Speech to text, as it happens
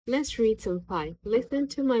Let's read Psalm 5. Listen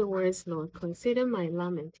to my words, Lord. Consider my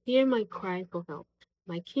lament. Hear my cry for help.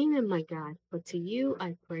 My King and my God, for to you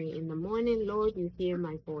I pray. In the morning, Lord, you hear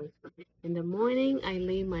my voice. In the morning, I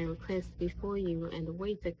lay my request before you and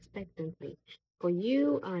wait expectantly. For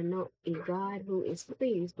you are not a God who is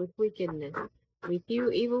pleased with wickedness. With you,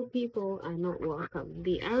 evil people are not welcome.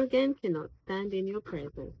 The arrogant cannot stand in your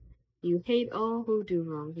presence. You hate all who do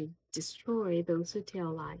wrong. You destroy those who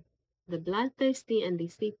tell lies. The bloodthirsty and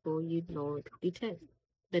deceitful you, Lord, detest.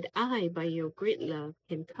 But I, by your great love,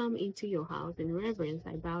 can come into your house. In reverence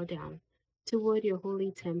I bow down toward your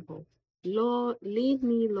holy temple. Lord, lead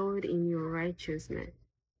me, Lord, in your righteousness.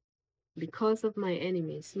 Because of my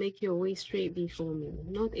enemies, make your way straight before me.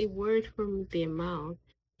 Not a word from their mouth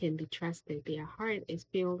can be trusted. Their heart is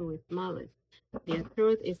filled with malice. Their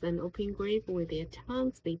throat is an open grave. With their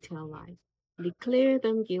tongues they tell lies. Declare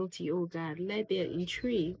them guilty, O God. Let their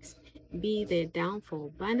intrigues be their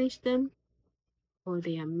downfall. Banish them, for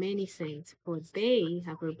they are many saints, for they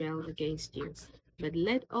have rebelled against you. But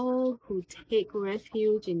let all who take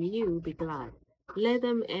refuge in you be glad. Let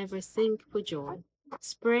them ever sing for joy.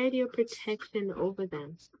 Spread your protection over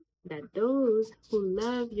them, that those who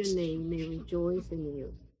love your name may rejoice in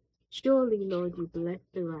you. Surely, Lord, you bless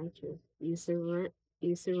the righteous. You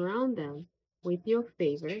surround them with your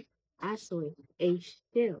favor as with a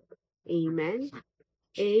shield. Amen.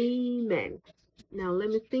 Amen. Now let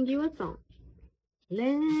me sing you a song.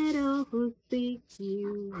 Let all who seek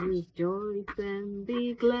you rejoice and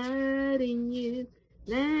be glad in you.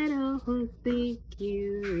 Let all who seek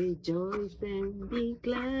you rejoice and be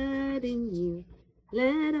glad in you.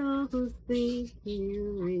 Let all who seek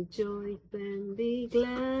you rejoice and be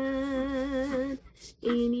glad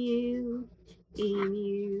in you, in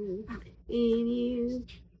you, in you.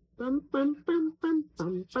 Bum bum bum bum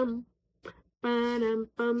bum bum. Ba-dum,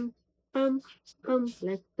 bum, bum, bum.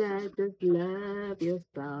 Let's just love your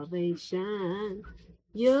salvation.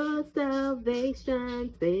 Your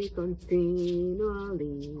salvation, say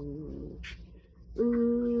continually.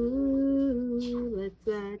 Ooh, let's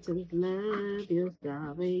just love your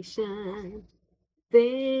salvation.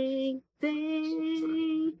 Sing,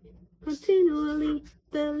 sing, continually.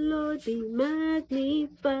 The Lord be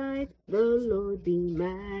magnified, the Lord be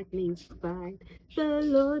magnified, the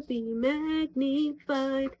Lord be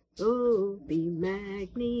magnified, oh, be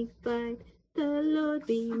magnified, the Lord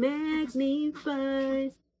be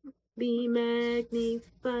magnified, be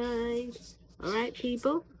magnified. All right,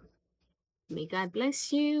 people, may God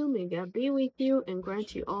bless you, may God be with you, and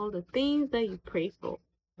grant you all the things that you pray for.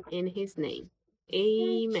 In His name,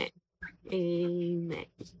 amen. Amen.